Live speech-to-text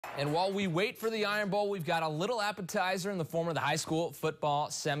And while we wait for the Iron Bowl, we've got a little appetizer in the form of the high school football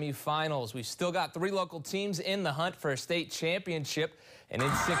semifinals. We've still got 3 local teams in the hunt for a state championship. And in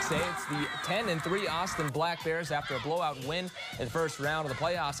 6A, it's the 10-3 Austin Black Bears after a blowout win in the first round of the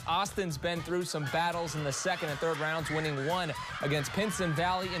playoffs. Austin's been through some battles in the second and third rounds, winning 1 against Pinson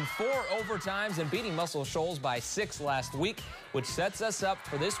Valley in 4 overtimes and beating Muscle Shoals by 6 last week, which sets us up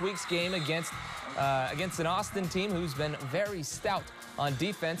for this week's game against an Austin team who's been very stout on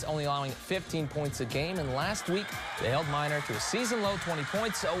defense, only allowing 15 points a game. And last week, they held Minor to a season-low 20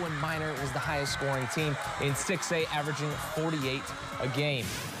 points. Owen Minor was the highest-scoring team in 6A, averaging 48 a game.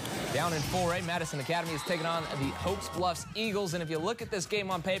 Down in 4A, Madison Academy is taking on the Hopes Bluffs Eagles. And if you look at this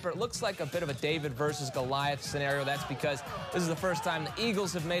game on paper, it looks like a bit of a David versus Goliath scenario. That's because this is the first time the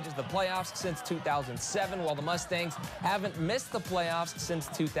Eagles have made it to the playoffs since 2007, while the Mustangs haven't missed the playoffs since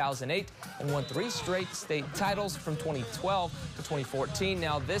 2008 and won 3 straight state titles from 2012 to 2014.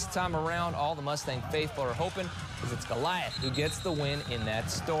 Now, this time around, all the Mustang faithful are hoping is it's Goliath who gets the win in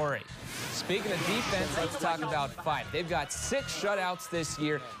that story. Speaking of defense, let's talk about fight. They've got 6 shutouts this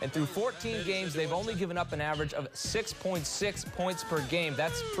year, and through 14 games, they've only given up an average of 6.6 points per game.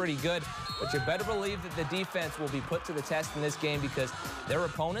 That's pretty good, but you better believe that the defense will be put to the test in this game because their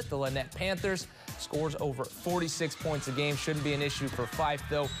opponent, the Lynette Panthers, scores over 46 points a game. Shouldn't be an issue for Fife,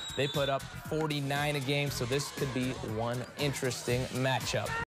 though. They put up 49 a game, so this could be one interesting matchup.